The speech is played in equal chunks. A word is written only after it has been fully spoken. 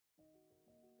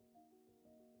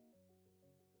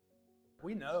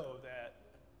We know that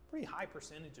a pretty high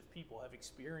percentage of people have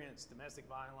experienced domestic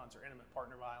violence or intimate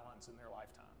partner violence in their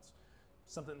lifetimes.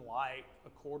 Something like a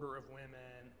quarter of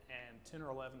women and 10 or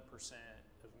 11%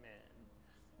 of men.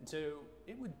 And so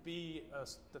it would be a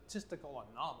statistical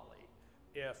anomaly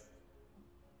if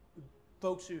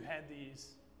folks who had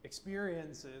these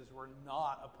experiences were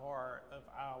not a part of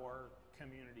our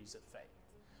communities of faith.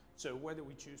 So whether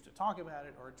we choose to talk about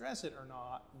it or address it or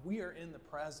not, we are in the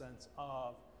presence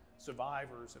of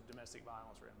survivors of domestic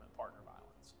violence or intimate partner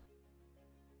violence.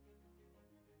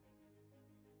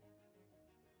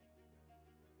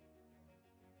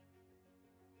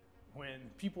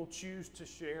 When people choose to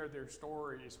share their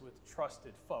stories with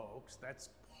trusted folks, that's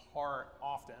part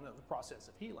often of the process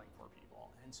of healing for people.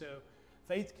 And so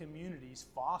faith communities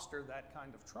foster that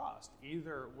kind of trust,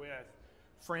 either with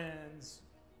friends,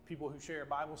 people who share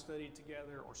Bible study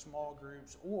together, or small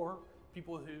groups, or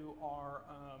people who are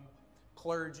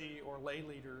clergy or lay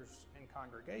leaders in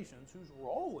congregations whose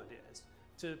role it is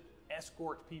to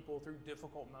escort people through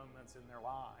difficult moments in their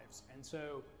lives. And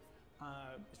so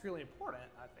it's really important,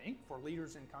 I think, for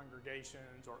leaders in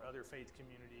congregations or other faith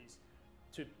communities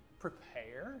to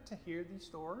prepare to hear these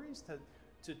stories,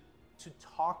 to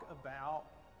talk about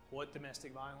what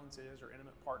domestic violence is or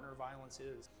intimate partner violence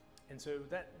is. And so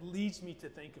that leads me to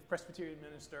think of Presbyterian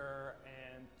minister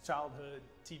and childhood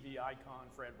TV icon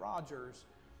Fred Rogers,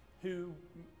 who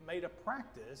made a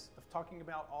practice of talking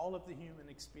about all of the human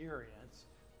experience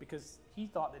because he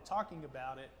thought that talking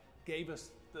about it gave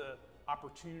us the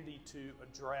opportunity to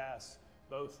address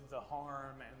both the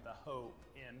harm and the hope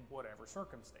in whatever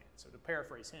circumstance. So to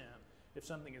paraphrase him, if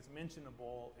something is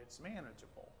mentionable, it's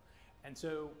manageable. And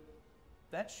so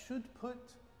that should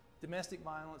put domestic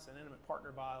violence and intimate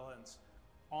partner violence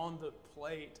on the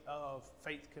plate of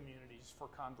faith communities for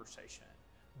conversation,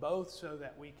 both so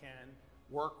that we can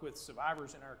work with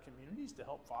survivors in our communities to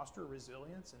help foster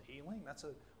resilience and healing. That's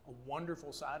a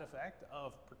wonderful side effect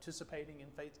of participating in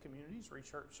faith communities,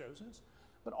 research shows us,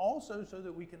 but also so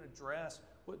that we can address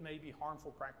what may be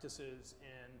harmful practices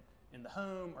in the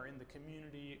home or in the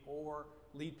community, or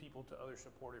lead people to other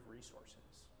supportive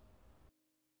resources.